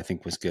well that I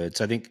think was good.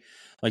 So I think,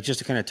 like, just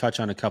to kind of touch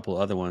on a couple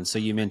other ones. So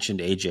you mentioned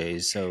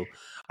AJ's. So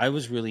I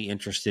was really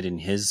interested in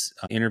his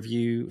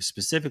interview,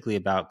 specifically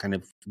about kind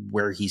of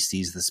where he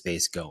sees the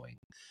space going,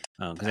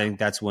 because I think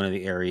that's one of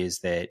the areas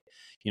that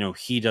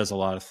he does a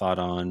lot of thought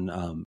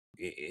on,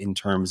 in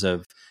terms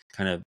of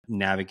kind of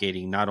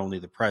navigating not only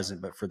the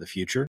present but for the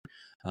future.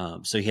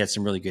 So he had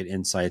some really good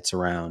insights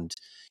around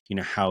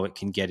how it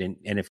can get in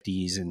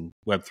NFTs, and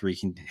Web3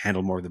 can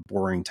handle more of the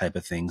boring type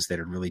of things that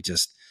are really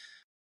just,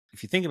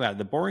 if you think about it,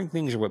 the boring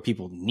things are what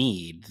people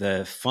need.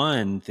 The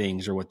fun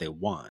things are what they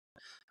want.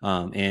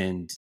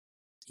 And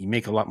you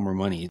make a lot more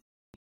money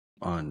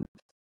on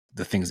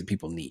the things that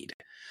people need.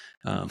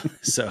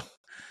 So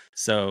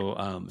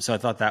I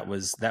thought that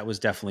was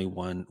definitely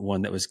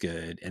one that was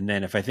good. And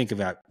then if I think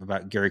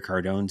about Gary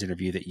Cardone's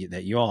interview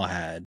that you all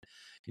had,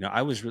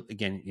 I was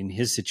again in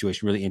his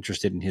situation really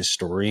interested in his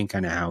story and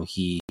kind of how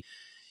he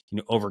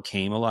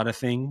overcame a lot of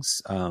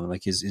things.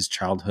 Like his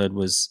childhood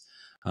was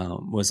a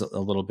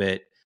little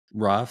bit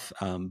rough,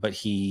 but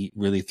he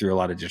really through a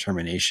lot of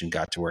determination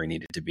got to where he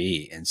needed to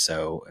be, and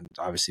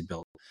obviously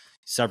built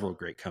several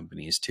great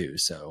companies too.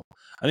 So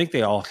I think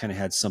they all kind of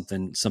had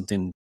something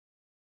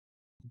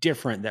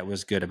different that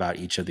was good about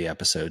each of the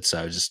episodes. So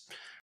I was just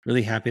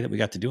really happy that we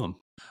got to do them.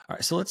 All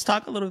right, so let's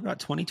talk a little bit about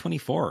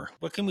 2024.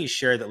 What can we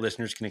share that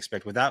listeners can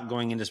expect without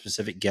going into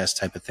specific guest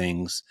type of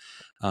things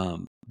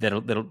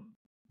that'll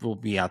will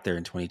be out there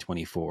in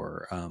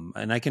 2024?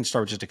 And I can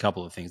start with just a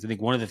couple of things. I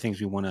think one of the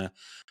things we want to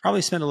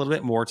probably spend a little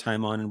bit more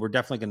time on, and we're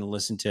definitely going to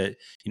listen to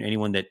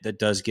anyone that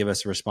does give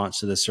us a response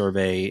to the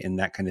survey and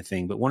that kind of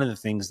thing. But one of the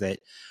things that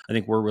I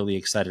think we're really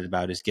excited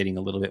about is getting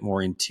a little bit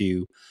more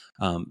into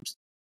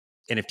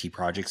NFT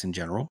projects in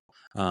general.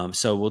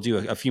 So we'll do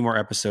a few more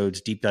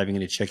episodes deep diving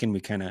into chicken. We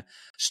kind of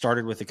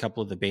started with a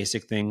couple of the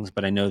basic things,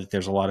 but I know that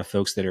there's a lot of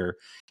folks that are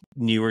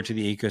newer to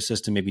the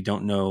ecosystem, maybe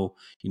don't know,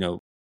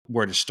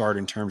 where to start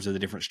in terms of the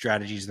different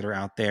strategies that are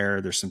out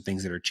there. There's some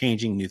things that are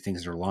changing, new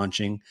things that are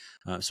launching.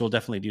 So we'll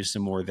definitely do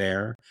some more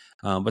there.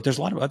 But there's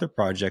a lot of other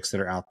projects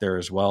that are out there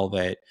as well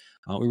that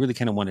we really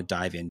kind of want to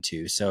dive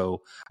into.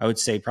 So I would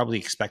say probably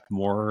expect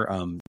more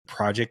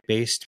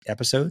project-based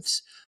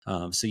episodes.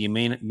 So you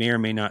may or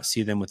may not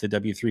see them with the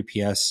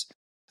W3PS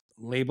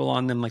label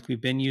on them like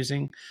we've been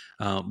using.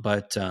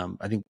 But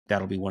I think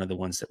that'll be one of the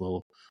ones that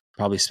we'll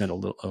probably spend a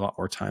lot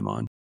more time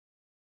on.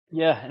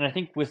 Yeah, and I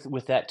think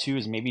with that too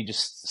is maybe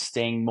just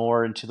staying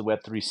more into the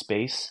Web3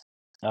 space,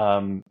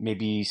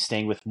 maybe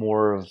staying with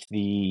more of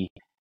the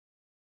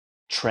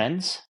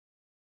trends.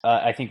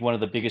 I think one of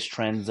the biggest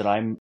trends that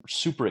I'm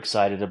super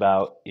excited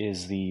about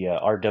is the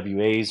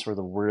RWAs, or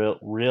the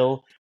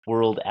real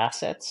world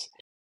assets,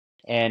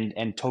 and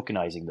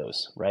tokenizing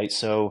those, right?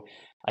 So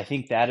I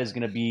think that is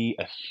going to be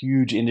a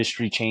huge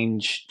industry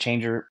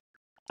changer.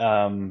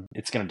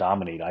 It's going to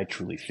dominate, I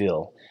truly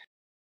feel.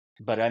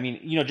 But I mean,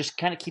 just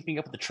kind of keeping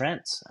up with the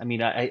trends. I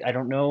mean, I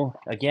don't know.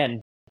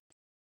 Again,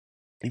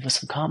 leave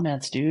us some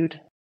comments, dude.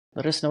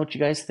 Let us know what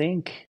you guys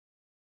think,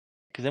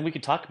 because then we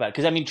can talk about it.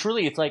 Because I mean,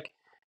 truly, it's like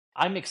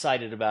I'm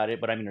excited about it,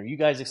 but I mean, are you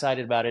guys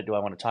excited about it? Do I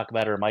want to talk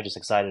about it, or am I just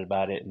excited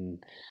about it? And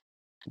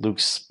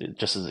Luke's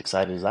just as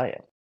excited as I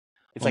am.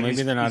 It's well, like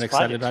maybe they're not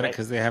excited about it right?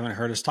 because they haven't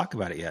heard us talk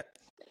about it yet.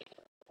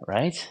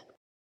 Right?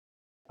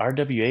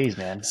 RWAs,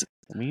 man.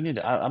 We need.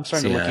 I'm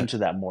starting to look into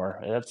that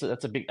more. That's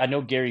a big. I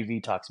know Gary Vee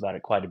talks about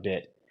it quite a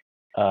bit.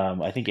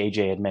 I think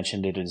AJ had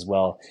mentioned it as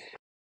well.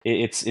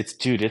 It's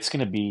dude. It's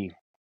going to be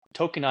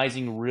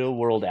tokenizing real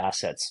world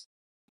assets.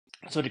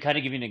 So to kind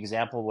of give you an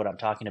example of what I'm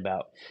talking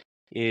about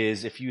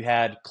is if you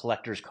had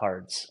collector's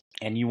cards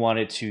and you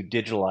wanted to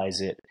digitalize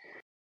it.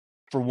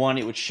 For one,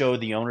 it would show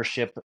the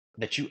ownership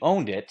that you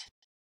owned it,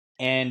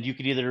 and you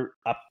could either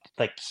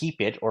keep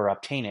it or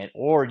obtain it,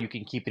 or you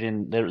can keep it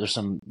in. There's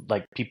some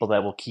like people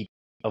that will keep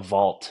a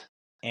vault,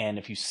 and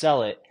if you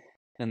sell it,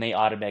 then they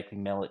automatically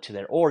mail it to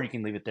there, or you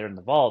can leave it there in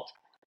the vault.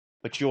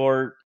 But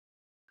you're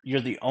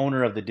the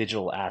owner of the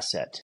digital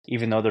asset,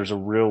 even though there's a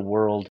real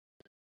world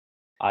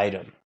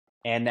item,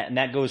 and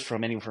that goes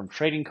from anywhere from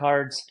trading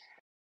cards.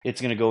 It's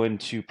going to go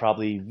into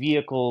probably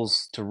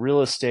vehicles to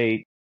real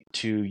estate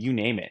to you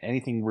name it,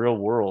 anything real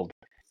world.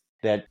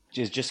 That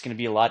is just going to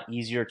be a lot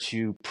easier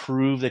to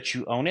prove that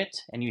you own it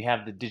and you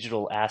have the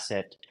digital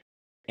asset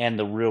and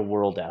the real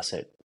world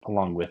asset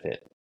along with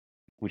it,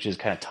 which is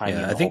kind of tying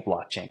in the whole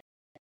blockchain.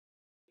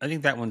 I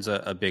think that one's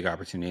a big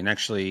opportunity. And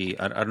actually,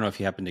 I don't know if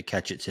you happened to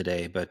catch it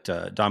today, but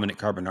Dominic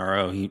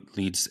Carbonaro, he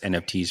leads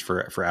NFTs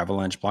for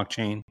Avalanche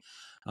blockchain,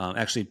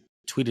 actually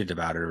tweeted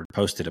about it or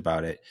posted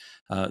about it,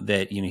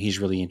 that he's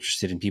really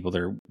interested in people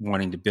that are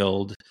wanting to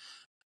build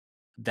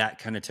that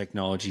kind of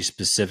technology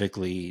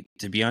specifically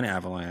to be on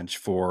Avalanche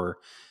for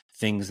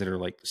things that are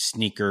like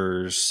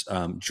sneakers,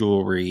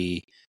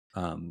 jewelry,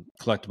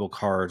 collectible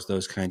cards,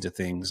 those kinds of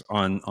things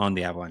on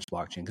the Avalanche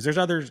blockchain. Because there's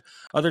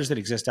others that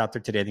exist out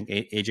there today. I think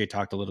AJ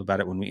talked a little about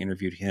it when we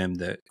interviewed him.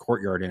 The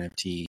Courtyard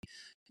NFT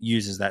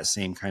uses that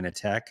same kind of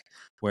tech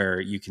where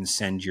you can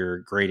send your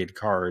graded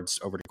cards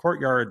over to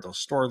Courtyard. They'll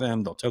store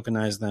them, they'll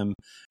tokenize them,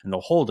 and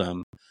they'll hold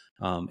them.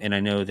 And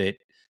I know that,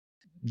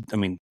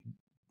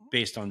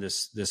 based on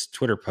this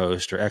Twitter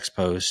post or X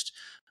post,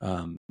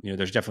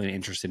 there's definitely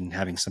interested in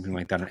having something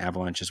like that on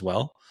Avalanche as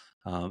well.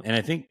 And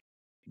I think,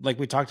 like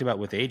we talked about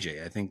with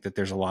AJ, I think that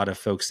there's a lot of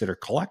folks that are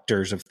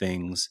collectors of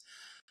things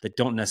that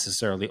don't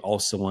necessarily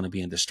also want to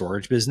be in the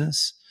storage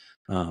business.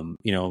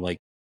 Like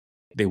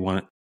they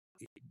want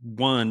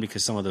one,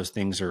 because some of those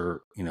things are,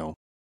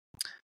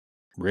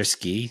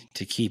 risky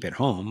to keep at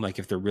home. Like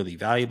if they're really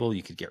valuable,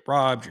 you could get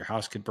robbed, your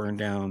house could burn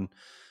down,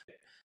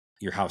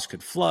 your house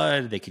could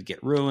flood, they could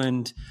get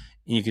ruined,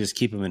 and you can just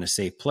keep them in a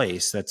safe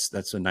place.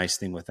 That's a nice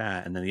thing with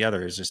that. And then the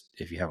other is just,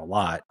 if you have a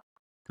lot,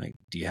 like,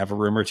 do you have a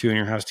room or two in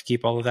your house to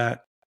keep all of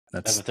that? I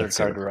have a third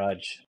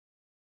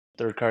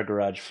car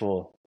garage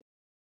full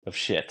of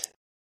shit.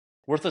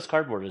 Worthless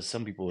cardboard, as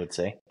some people would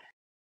say.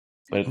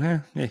 But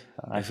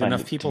if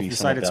enough people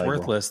decide it's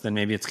worthless, then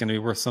maybe it's going to be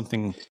worth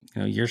something,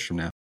 years from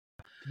now.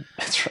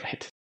 That's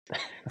right.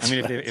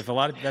 If a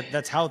lot of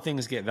that's how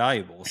things get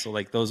valuable. So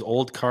like those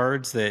old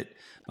cards that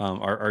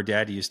our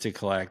dad used to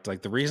collect,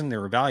 like the reason they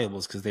were valuable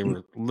is because they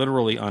were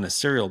literally on a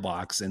cereal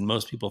box, and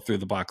most people threw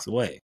the box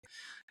away,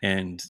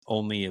 and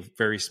only a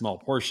very small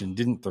portion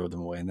didn't throw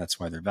them away, and that's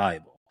why they're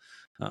valuable.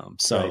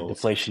 So right,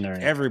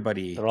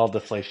 deflationary. They're all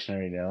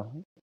deflationary now.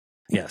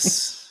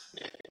 Yes.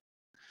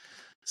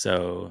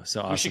 So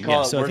awesome. We should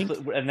call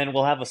it and then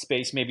we'll have a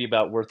space maybe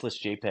about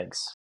worthless JPEGs.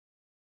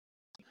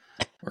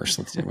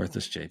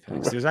 Worthless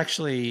JPEGs. There's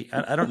actually,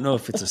 I don't know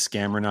if it's a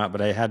scam or not,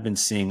 but I had been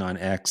seeing on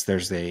X,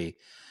 there's a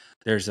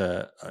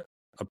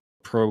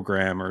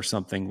program or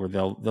something where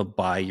they'll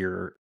buy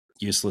your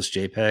useless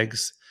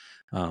JPEGs.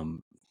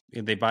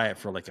 They buy it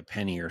for like a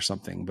penny or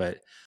something, but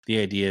the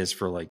idea is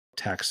for like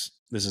tax.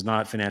 This is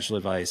not financial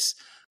advice,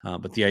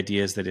 but the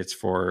idea is that it's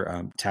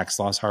for tax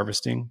loss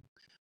harvesting.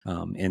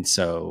 And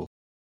so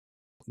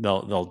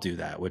they'll do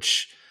that,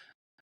 which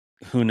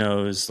who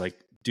knows, like,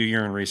 do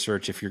your own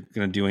research if you're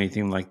going to do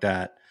anything like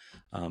that.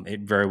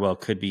 It very well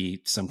could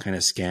be some kind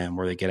of scam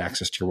where they get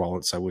access to your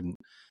wallet. So I wouldn't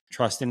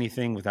trust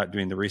anything without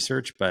doing the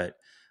research, but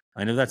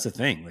I know that's a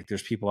thing. Like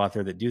there's people out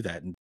there that do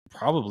that. And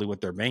probably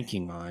what they're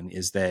banking on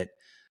is that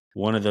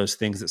one of those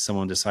things that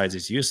someone decides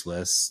is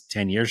useless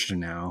 10 years from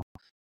now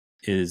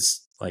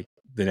is like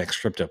the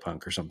next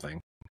CryptoPunk or something.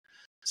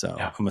 So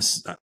Yeah.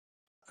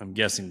 I'm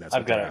guessing that's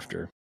what they're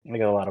after. I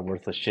got a lot of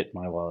worthless shit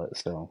in my wallet,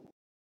 so.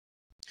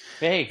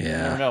 Hey, you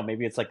never know.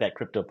 Maybe it's like that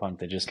CryptoPunk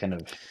that just kind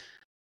of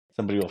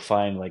somebody will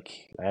find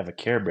like I have a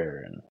Care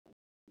Bear and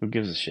who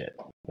gives a shit.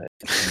 But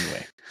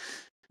anyway.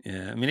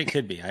 Yeah, I mean it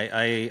could be.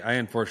 I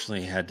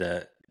unfortunately had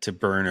to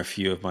burn a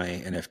few of my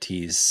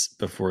NFTs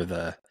before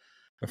the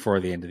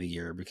end of the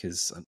year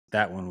because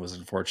that one was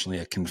unfortunately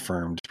a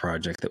confirmed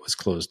project that was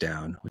closed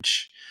down,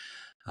 which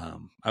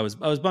I was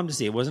bummed to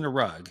see. It wasn't a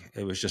rug.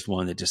 It was just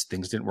one that just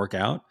things didn't work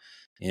out.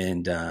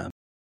 And,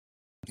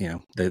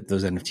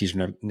 those NFTs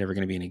are never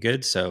going to be any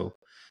good. So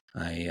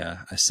I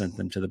sent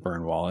them to the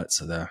burn wallet.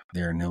 So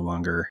they're no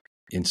longer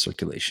in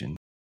circulation.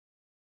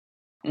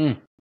 Maybe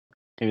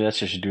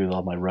that's what I should do with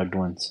all my rugged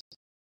ones.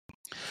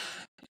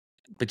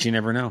 But you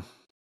never know.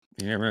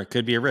 You never know. It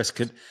could be a risk.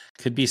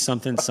 Could be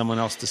something someone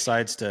else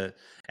decides to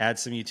add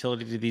some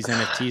utility to these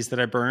NFTs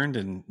that I burned.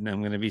 And I'm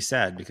going to be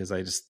sad because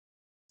I just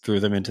threw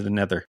them into the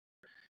nether.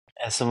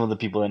 As some of the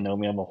people that know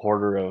me, I'm a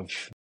hoarder of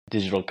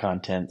digital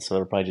content, so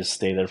it'll probably just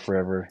stay there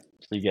forever.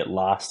 So you get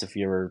lost if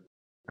you're ever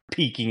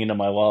peeking into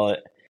my wallet.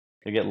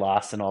 You'll get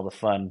lost in all the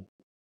fun.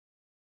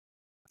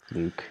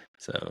 Luke.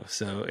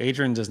 So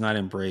Adrian does not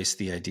embrace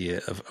the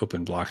idea of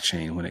open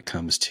blockchain when it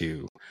comes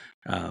to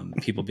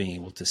people being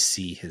able to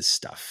see his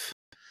stuff.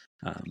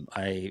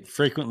 I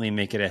frequently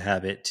make it a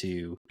habit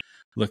to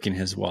look in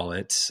his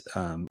wallet.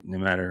 No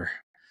matter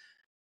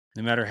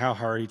how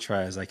hard he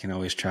tries, I can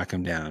always track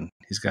him down.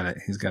 He's got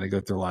to go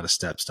through a lot of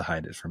steps to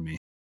hide it from me.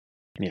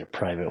 I need a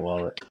private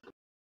wallet.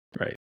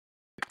 Right.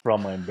 For all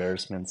my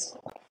embarrassments.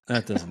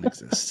 That doesn't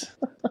exist.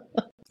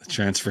 The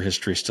transfer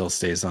history still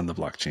stays on the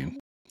blockchain.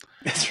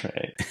 That's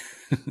right.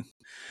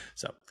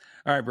 So,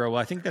 all right, bro.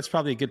 Well, I think that's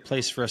probably a good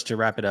place for us to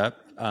wrap it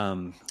up.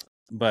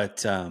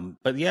 But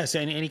yes,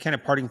 any kind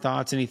of parting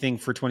thoughts, anything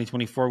for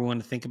 2024 we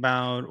want to think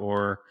about,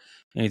 or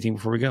anything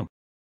before we go?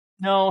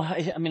 No,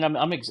 I mean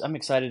I'm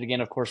excited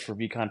again, of course, for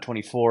VCon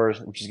 24,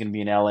 which is going to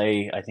be in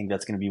LA. I think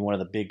that's going to be one of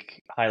the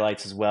big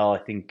highlights as well. I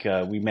think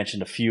we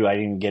mentioned a few. I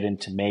didn't even get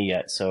into May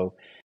yet, so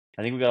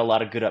I think we've got a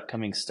lot of good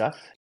upcoming stuff.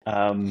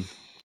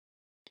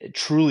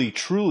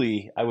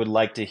 Truly, I would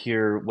like to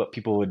hear what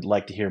people would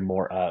like to hear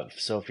more of.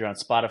 So if you're on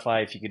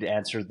Spotify, if you could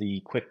answer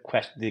the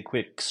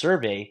quick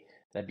survey,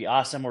 that'd be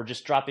awesome. Or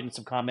just drop in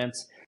some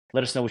comments.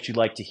 Let us know what you'd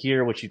like to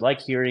hear, what you'd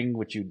like hearing,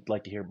 what you'd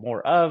like to hear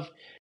more of.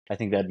 I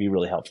think that'd be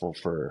really helpful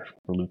for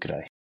Luke and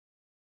I.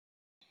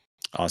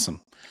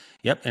 Awesome.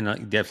 Yep.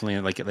 And definitely,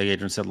 like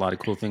Adrian said, a lot of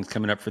cool things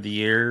coming up for the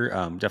year.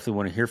 Definitely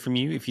want to hear from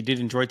you. If you did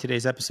enjoy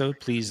today's episode,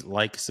 please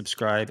like,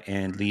 subscribe,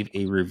 and leave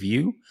a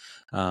review.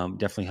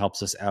 Definitely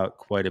helps us out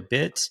quite a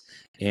bit.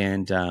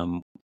 And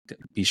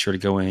be sure to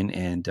go in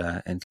and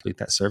complete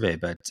that survey.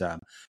 But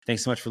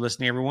thanks so much for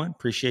listening, everyone.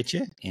 Appreciate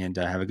you, and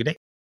have a good day.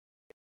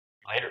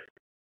 Later.